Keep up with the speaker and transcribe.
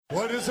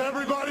What does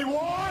everybody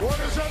want? What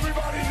does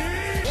everybody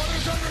need? What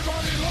does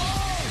everybody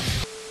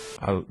love?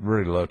 I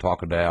really love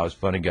talking to Al. He's a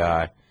funny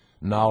guy,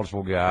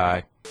 knowledgeable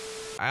guy.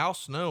 Al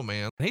Snow,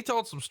 man, he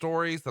told some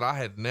stories that I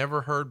had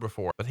never heard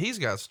before, but he's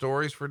got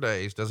stories for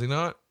days, does he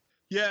not?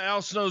 Yeah,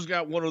 Al Snow's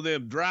got one of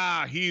them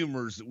dry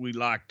humors that we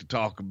like to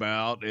talk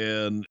about,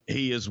 and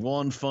he is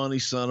one funny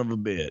son of a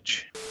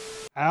bitch.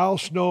 Al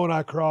Snow and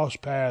I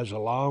crossed paths a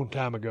long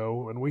time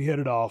ago, and we hit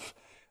it off.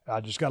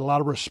 I just got a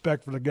lot of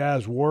respect for the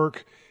guy's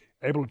work,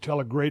 able to tell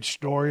a great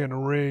story in the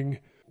ring.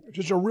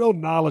 Just a real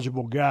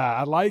knowledgeable guy.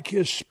 I like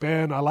his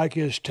spin. I like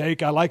his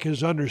take. I like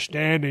his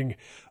understanding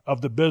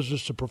of the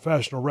business of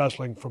professional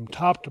wrestling from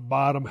top to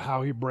bottom,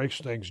 how he breaks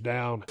things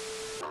down.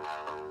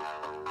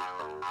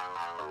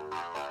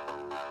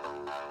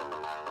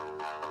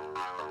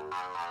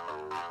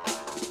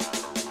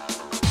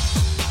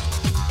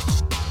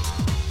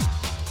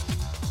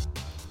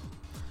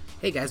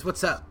 Hey guys,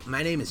 what's up?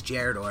 My name is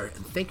Jarett Orr,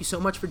 and thank you so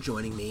much for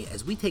joining me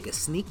as we take a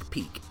sneak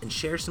peek and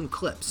share some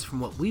clips from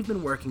what we've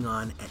been working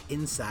on at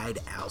Inside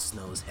Al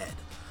Snow's Head.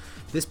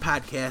 This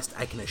podcast,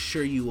 I can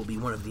assure you, will be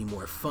one of the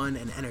more fun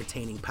and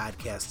entertaining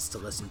podcasts to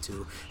listen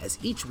to, as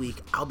each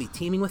week I'll be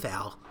teaming with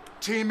Al.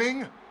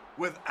 Teaming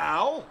with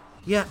Al?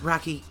 Yeah,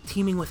 Rocky,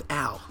 teaming with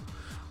Al.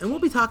 And we'll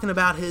be talking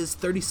about his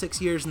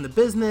 36 years in the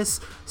business,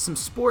 some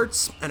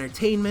sports,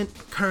 entertainment,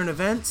 current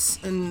events,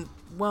 and,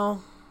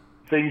 well,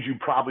 things you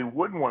probably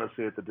wouldn't want to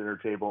say at the dinner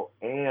table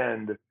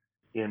and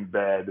in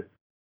bed.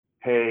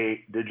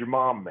 Hey, did your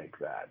mom make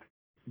that?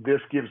 This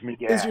gives me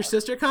gas. Is your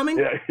sister coming?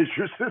 Yeah, is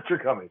your sister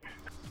coming?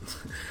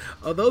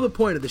 Although the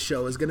point of the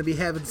show is going to be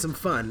having some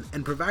fun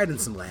and providing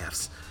some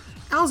laughs,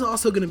 Al's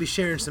also going to be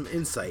sharing some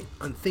insight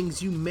on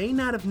things you may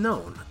not have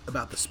known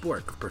about the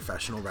sport of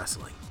professional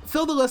wrestling.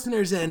 Fill the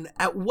listeners in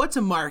at what's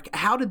a mark.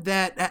 How did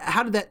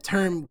that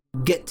term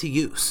get to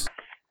use?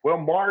 Well,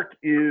 mark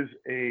is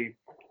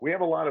we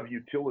have a lot of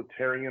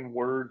utilitarian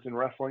words in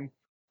wrestling.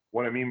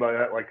 What I mean by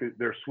that, like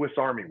they're Swiss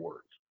Army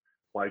words.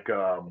 Like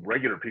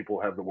regular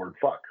people have the word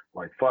fuck.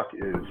 Like fuck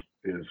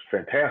is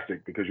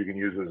fantastic because you can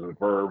use it as a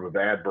verb,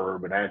 an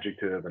adverb, an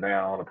adjective, a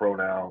noun, a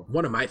pronoun.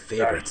 One of my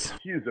favorites. I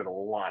use it a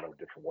lot of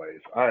different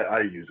ways. I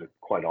use it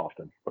quite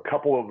often. A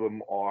couple of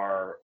them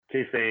are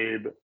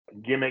kayfabe,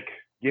 gimmick.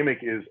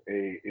 Gimmick is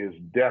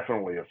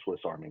definitely a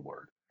Swiss Army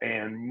word.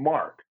 And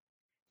mark.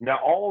 Now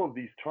all of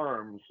these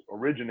terms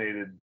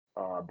originated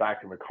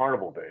back in the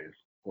carnival days,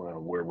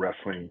 where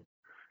wrestling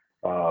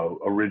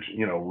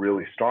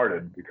really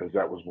started, because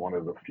that was one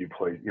of the few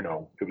places,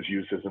 it was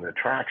used as an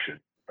attraction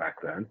back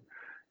then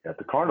at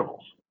the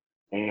carnivals.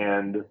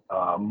 And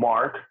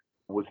mark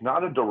was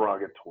not a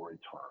derogatory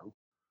term.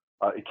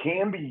 It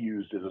can be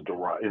used as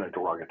in a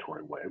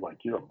derogatory way, like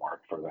you're a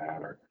mark for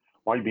that, or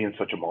why are you being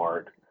such a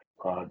mark?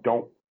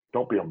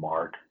 Don't be a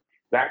mark,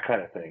 that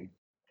kind of thing.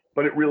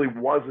 But it really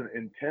wasn't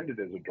intended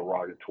as a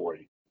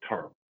derogatory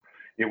term.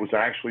 It was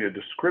actually a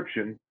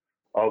description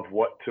of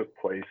what took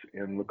place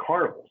in the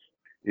carnivals.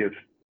 If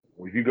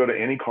you go to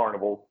any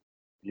carnival,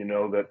 you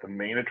know that the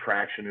main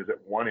attraction is at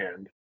one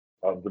end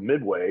of the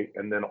midway,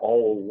 and then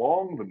all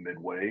along the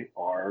midway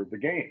are the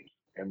games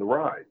and the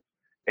rides.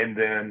 And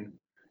then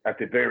at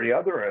the very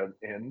other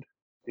end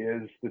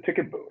is the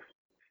ticket booth.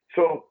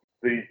 So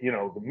the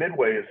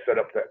midway is set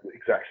up that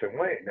exact same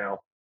way. Now,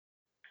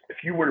 if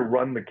you were to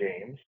run the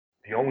games,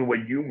 the only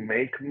way you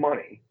make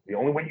money, the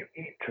only way you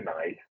eat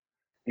tonight,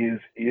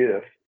 is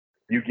if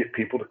you get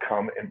people to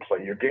come and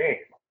play your game.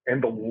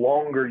 And the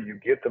longer you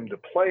get them to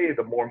play,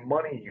 the more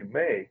money you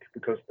make,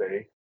 because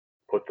they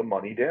put the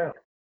money down.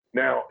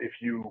 Now, if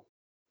you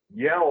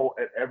yell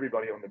at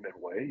everybody on the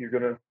midway, you're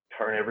going to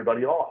turn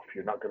everybody off.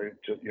 You're not going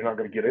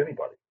to get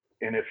anybody.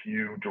 And if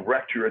you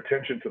direct your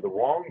attention to the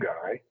wrong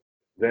guy,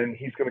 then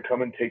he's going to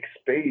come and take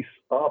space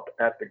up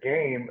at the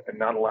game and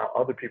not allow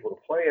other people to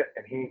play it,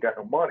 and he ain't got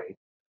no money.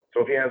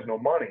 So if he has no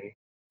money,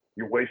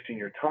 you're wasting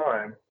your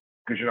time,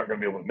 because you're not going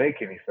to be able to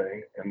make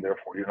anything, and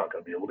therefore you're not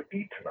going to be able to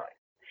eat tonight.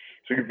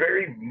 So you're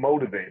very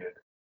motivated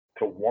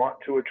to want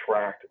to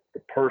attract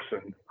the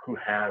person who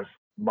has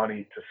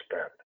money to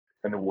spend.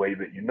 And the way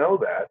that you know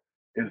that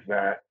is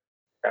that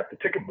at the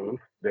ticket booth,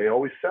 they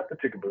always set the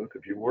ticket booth,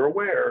 if you were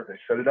aware, they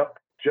set it up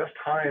just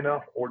high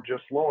enough or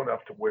just low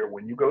enough to where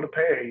when you go to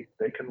pay,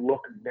 they can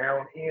look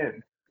down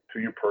in to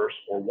your purse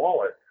or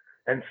wallet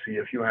and see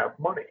if you have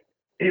money.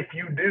 If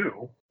you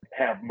do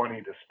have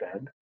money to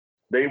spend,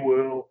 they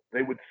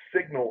would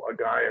signal a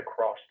guy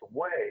across the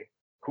way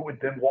who would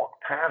then walk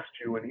past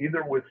you, and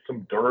either with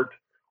some dirt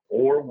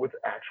or with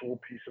actual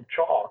piece of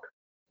chalk,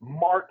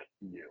 mark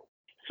you.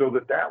 So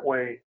that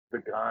way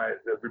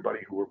everybody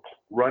who were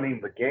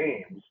running the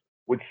games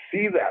would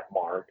see that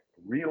mark,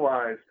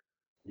 realize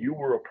you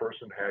were a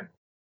person who had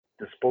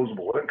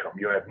disposable income,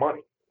 you had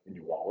money in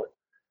your wallet,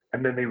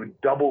 and then they would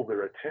double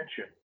their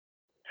attention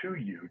to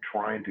you,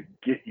 trying to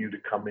get you to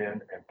come in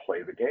and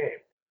play the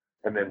game,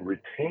 and then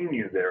retain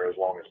you there as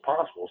long as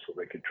possible so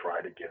they could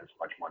try to get as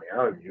much money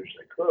out of you as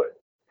they could.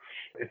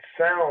 It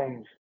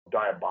sounds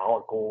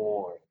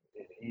diabolical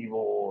and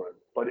evil,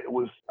 but it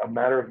was a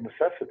matter of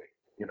necessity.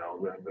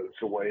 It's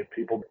the way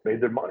people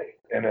made their money.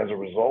 And as a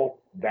result,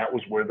 that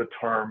was where the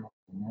term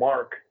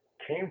mark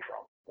came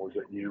from, was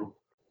that you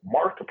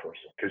marked a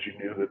person because you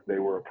knew that they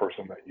were a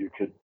person that you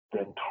could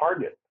then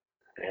target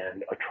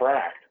and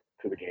attract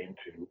to the game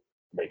to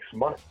make some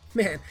money.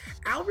 Man,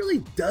 Al really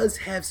does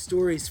have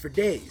stories for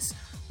days.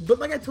 But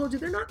like I told you,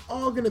 they're not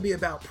all going to be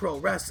about pro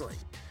wrestling.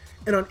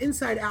 And on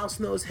Inside Al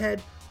Snow's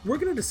Head, we're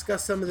going to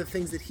discuss some of the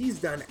things that he's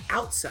done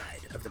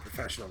outside of the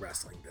professional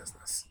wrestling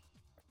business.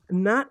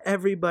 Not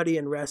everybody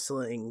in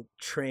wrestling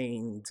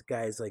trained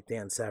guys like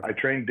Dan Severn. I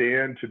trained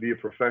Dan to be a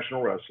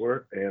professional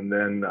wrestler, and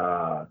then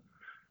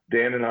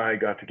Dan and I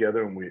got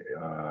together, and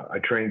I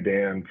trained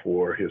Dan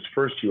for his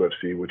first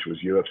UFC, which was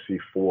UFC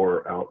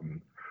 4 out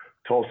in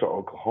Tulsa,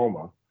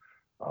 Oklahoma,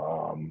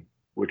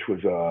 which was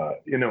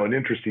an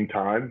interesting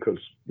time because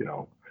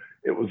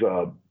it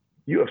was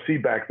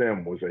UFC back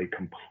then was a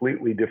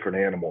completely different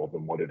animal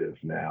than what it is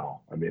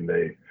now. I mean,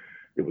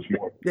 it was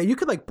more. Yeah, you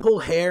could like pull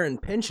hair and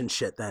pinch and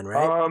shit then,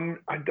 right?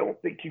 I don't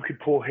think you could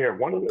pull hair.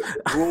 One of the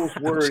rules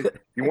were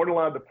you weren't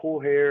allowed to pull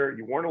hair,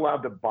 you weren't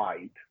allowed to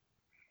bite,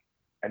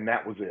 and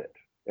that was it.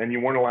 And you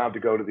weren't allowed to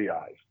go to the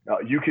eyes.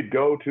 You could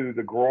go to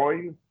the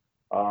groin,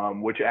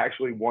 which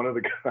actually one of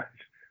the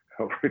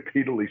guys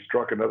repeatedly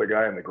struck another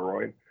guy in the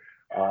groin.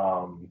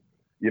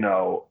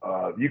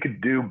 You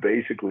could do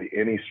basically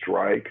any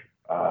strike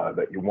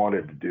that you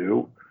wanted to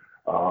do,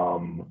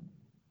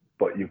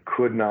 but you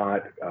could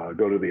not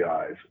go to the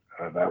eyes.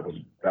 That was,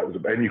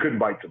 and you couldn't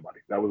bite somebody.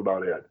 That was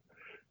about it,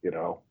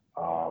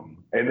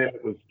 And then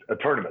it was a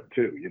tournament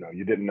too.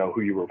 You didn't know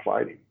who you were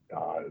fighting.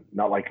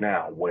 Not like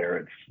now, where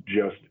it's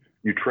just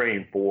you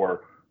train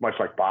for, much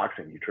like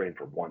boxing, you train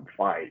for one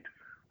fight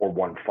or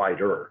one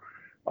fighter.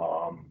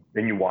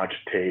 And you watch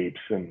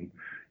tapes, and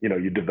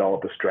you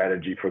develop a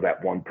strategy for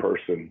that one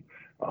person.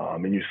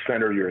 And you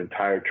center your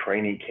entire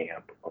training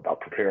camp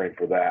about preparing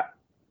for that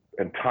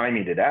and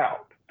timing it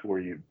out to where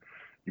you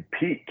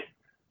peak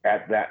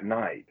at that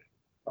night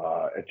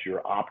at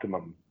your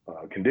optimum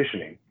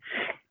conditioning.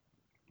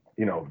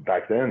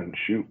 Back then,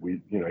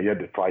 you had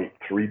to fight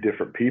 3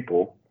 different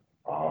people.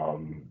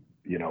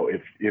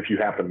 If you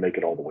happen to make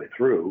it all the way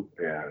through,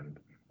 and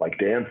like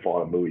Dan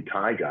fought a Muay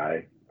Thai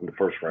guy in the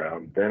first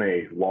round, then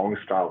a long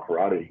style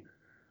karate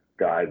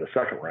guy the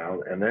second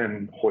round, and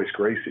then Hoist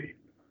Gracie.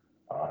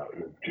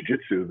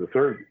 Jiu-jitsu the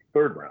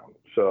third round.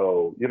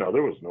 So,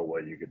 there was no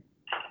way you could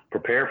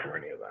prepare for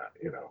any of that,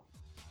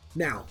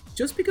 Now,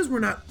 just because we're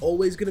not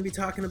always going to be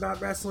talking about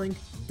wrestling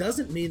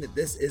doesn't mean that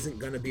this isn't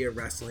going to be a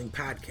wrestling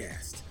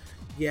podcast.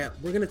 Yeah,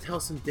 we're going to tell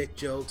some dick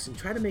jokes and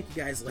try to make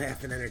you guys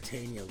laugh and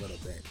entertain you a little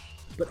bit.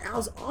 But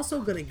Al's also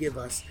going to give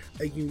us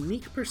a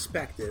unique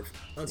perspective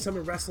on some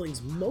of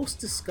wrestling's most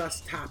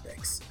discussed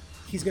topics.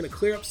 He's going to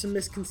clear up some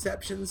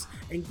misconceptions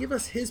and give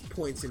us his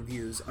points and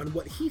views on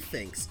what he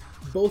thinks,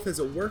 both as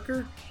a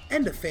worker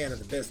and a fan of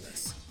the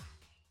business.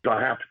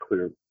 I have to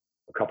clear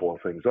a couple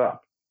of things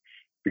up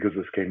because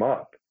this came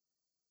up.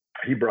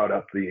 He brought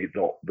up the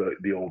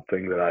old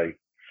thing that I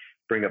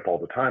bring up all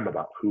the time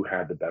about who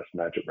had the best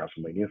match at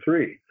WrestleMania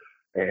 3.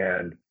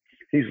 And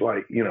he's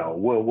like,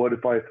 well, what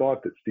if I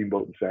thought that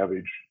Steamboat and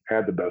Savage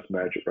had the best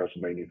match at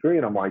WrestleMania 3?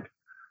 And I'm like,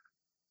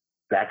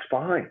 that's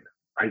fine.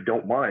 I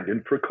don't mind.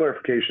 And for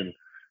clarification,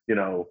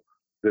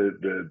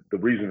 the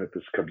reason that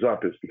this comes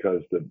up is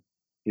because the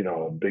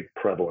a big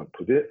prevalent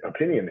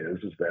opinion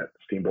is that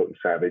Steamboat and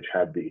Savage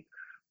had the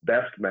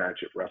best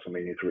match at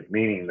WrestleMania 3,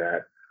 meaning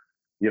that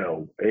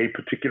a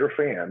particular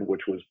fan,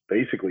 which was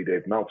basically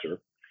Dave Meltzer,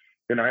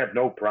 and I have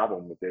no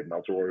problem with Dave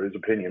Meltzer or his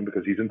opinion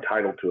because he's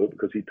entitled to it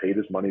because he paid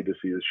his money to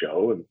see the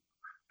show, and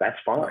that's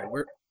fine.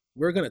 Oh,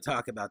 we're going to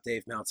talk about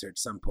Dave Meltzer at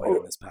some point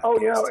on this podcast. Oh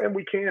yeah, and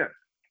we can.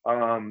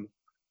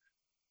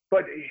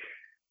 But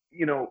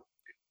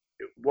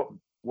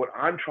what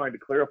I'm trying to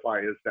clarify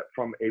is that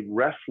from a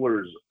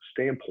wrestler's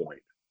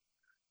standpoint,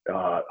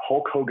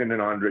 Hulk Hogan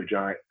and Andre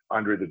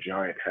the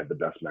Giant had the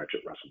best match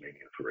at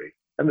WrestleMania 3.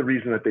 And the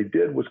reason that they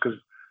did was because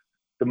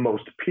the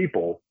most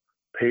people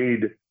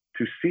paid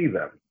to see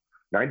them.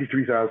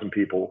 93,000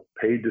 people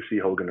paid to see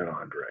Hogan and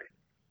Andre.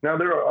 Now,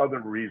 there are other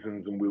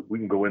reasons, and we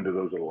can go into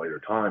those at a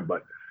later time,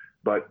 but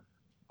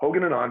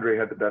Hogan and Andre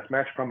had the best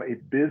match from a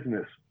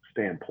business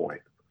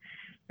standpoint.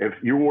 If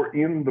you were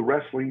in the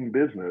wrestling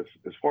business,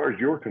 as far as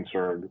you're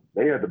concerned,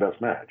 they had the best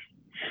match.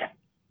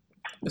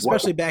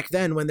 Especially back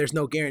then when there's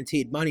no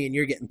guaranteed money and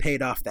you're getting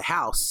paid off the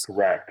house.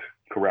 Correct.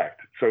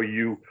 So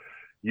you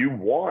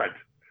want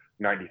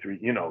 93,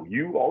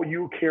 all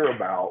you care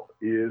about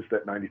is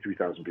that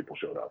 93,000 people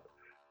showed up.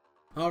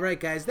 All right,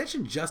 guys, that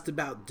should just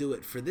about do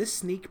it for this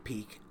sneak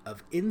peek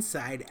of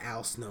Inside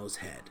Al Snow's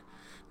Head.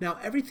 Now,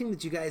 everything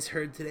that you guys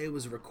heard today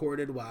was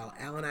recorded while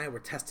Al and I were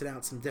testing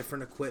out some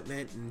different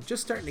equipment and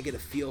just starting to get a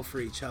feel for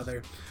each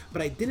other,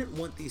 but I didn't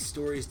want these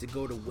stories to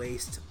go to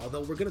waste. Although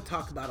we're going to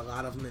talk about a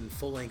lot of them in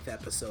full-length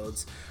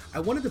episodes,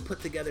 I wanted to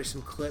put together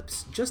some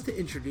clips just to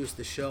introduce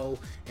the show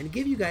and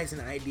give you guys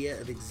an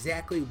idea of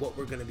exactly what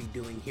we're going to be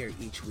doing here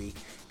each week.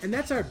 And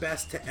that's our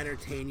best to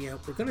entertain you.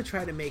 We're going to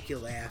try to make you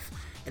laugh,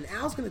 and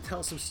Al's going to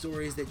tell some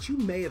stories that you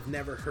may have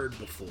never heard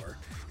before,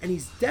 and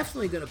he's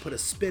definitely going to put a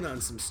spin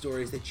on some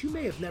stories that you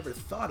may have never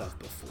thought of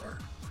before.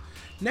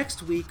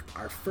 Next week,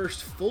 our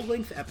first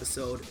full-length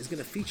episode is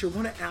going to feature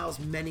one of Al's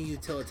many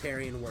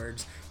utilitarian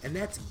words, and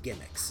that's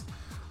gimmicks.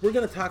 We're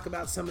going to talk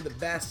about some of the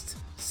best,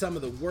 some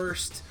of the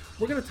worst.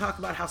 We're going to talk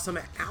about how some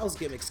of Al's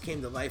gimmicks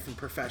came to life in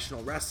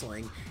professional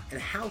wrestling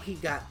and how he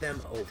got them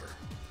over.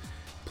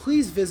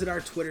 Please visit our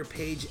Twitter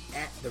page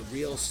at The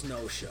Real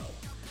Snow Show.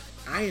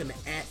 I am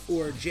at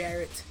Orr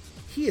Jarett,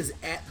 he is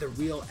at The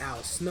Real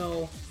Al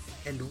Snow,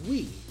 and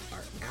we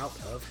are out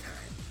of time.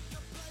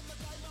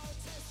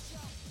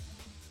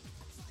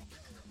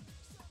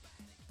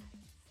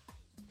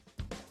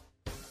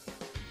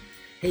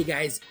 Hey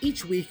guys,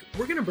 each week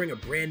we're going to bring a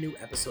brand new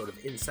episode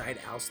of Inside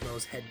Al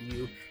Snow's Head to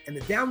you, and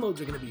the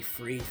downloads are going to be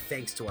free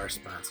thanks to our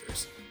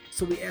sponsors.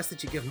 So we ask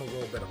that you give them a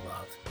little bit of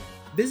love.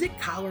 Visit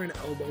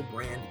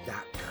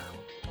collarandelbowbrand.com.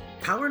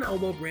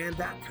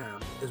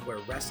 Collarandelbowbrand.com is where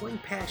wrestling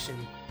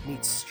passion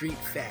meets street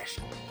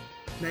fashion.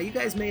 Now you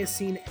guys may have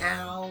seen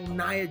Al,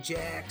 Nia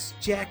Jax,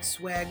 Jack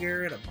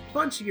Swagger, and a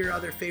bunch of your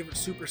other favorite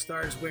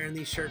superstars wearing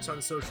these shirts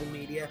on social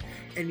media,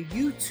 and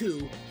you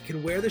too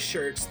can wear the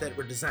shirts that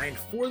were designed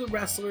for the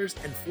wrestlers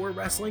and for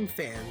wrestling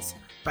fans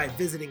by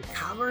visiting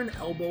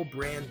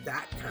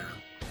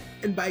collarandelbowbrand.com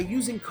and by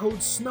using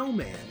code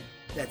SNOWMAN,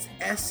 that's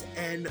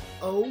SNOWMAN,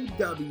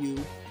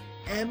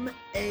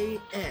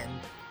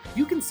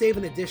 you can save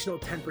an additional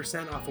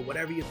 10% off of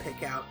whatever you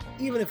pick out,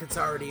 even if it's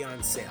already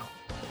on sale.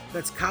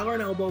 That's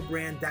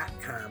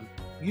collarandelbowbrand.com.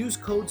 Use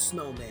code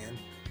SNOWMAN.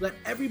 Let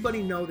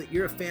everybody know that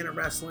you're a fan of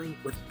wrestling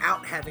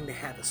without having to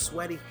have a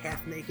sweaty,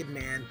 half-naked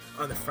man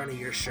on the front of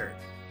your shirt.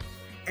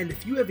 And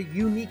if you have a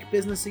unique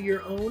business of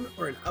your own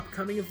or an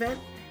upcoming event,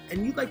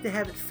 and you'd like to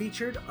have it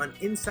featured on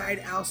Inside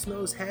Al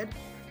Snow's Head,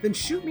 then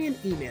shoot me an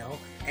email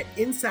at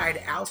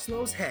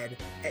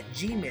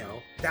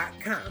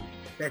insidealsnowshead@gmail.com.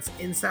 That's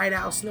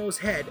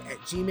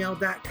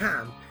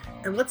insidealsnowshead@gmail.com.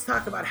 And let's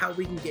talk about how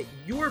we can get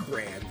your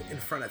brand in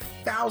front of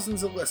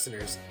thousands of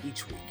listeners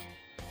each week.